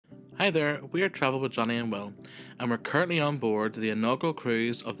Hi there, we are Travel with Johnny and Will, and we're currently on board the inaugural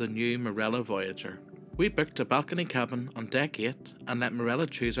cruise of the new Marella Voyager. We booked a balcony cabin on deck 8 and let Marella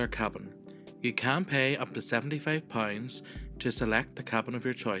choose our cabin. You can pay up to £75 to select the cabin of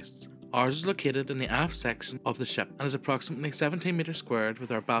your choice. Ours is located in the aft section of the ship and is approximately 17 metres squared,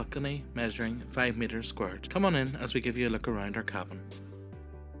 with our balcony measuring 5 metres squared. Come on in as we give you a look around our cabin.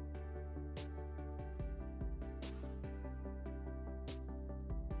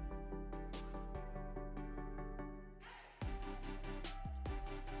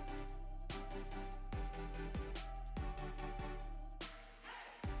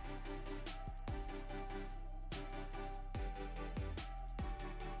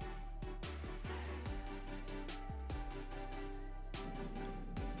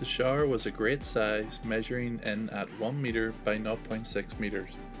 The shower was a great size, measuring in at 1 metre by 0.6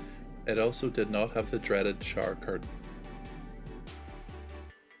 metres. It also did not have the dreaded shower curtain.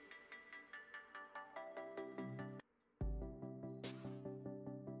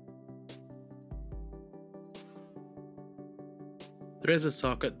 There is a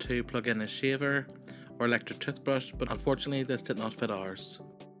socket to plug in a shaver or electric toothbrush, but unfortunately this did not fit ours.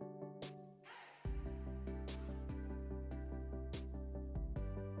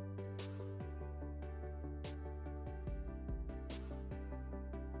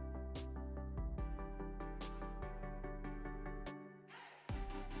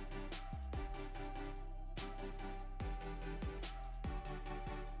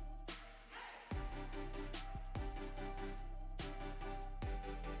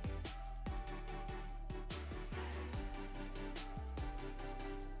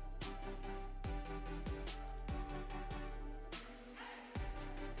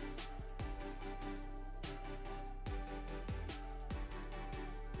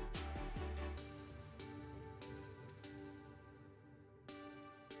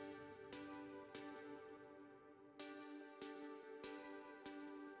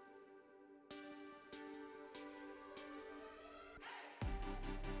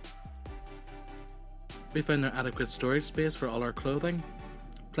 We found there adequate storage space for all our clothing,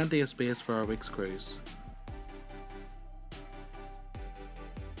 plenty of space for our week's cruise.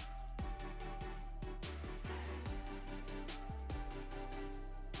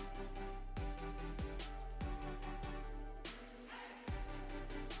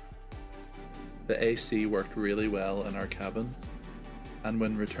 The AC worked really well in our cabin, and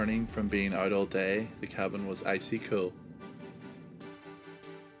when returning from being out all day, the cabin was icy cool.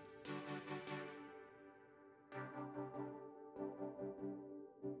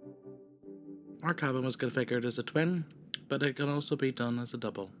 Our cabin was configured as a twin, but it can also be done as a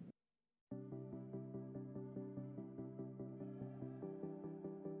double.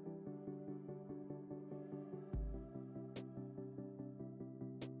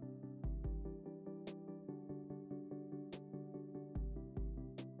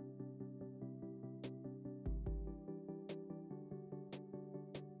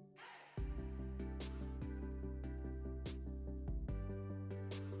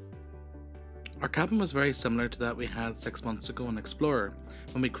 Our cabin was very similar to that we had 6 months ago in Explorer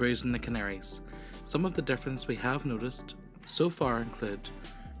when we cruised in the Canaries. Some of the difference we have noticed so far include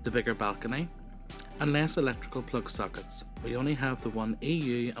the bigger balcony and less electrical plug sockets. We only have the one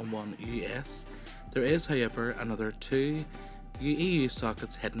EU and one US. There is, however, another 2 EU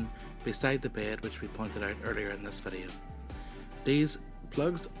sockets hidden beside the bed, which we pointed out earlier in this video. These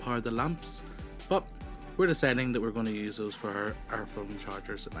plugs power the lamps, but we're deciding that we're going to use those for our phone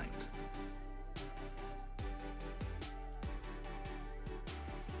chargers at night.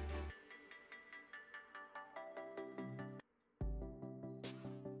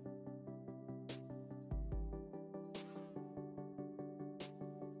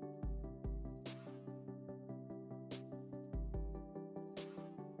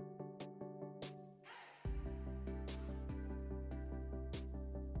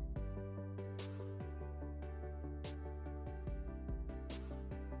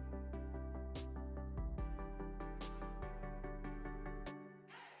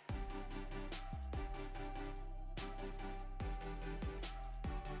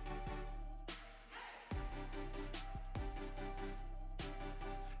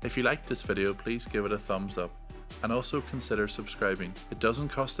 If you liked this video, please give it a thumbs up and also consider subscribing. It doesn't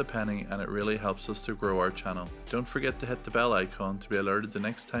cost a penny and it really helps us to grow our channel. Don't forget to hit the bell icon to be alerted the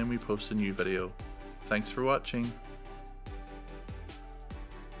next time we post a new video. Thanks for watching.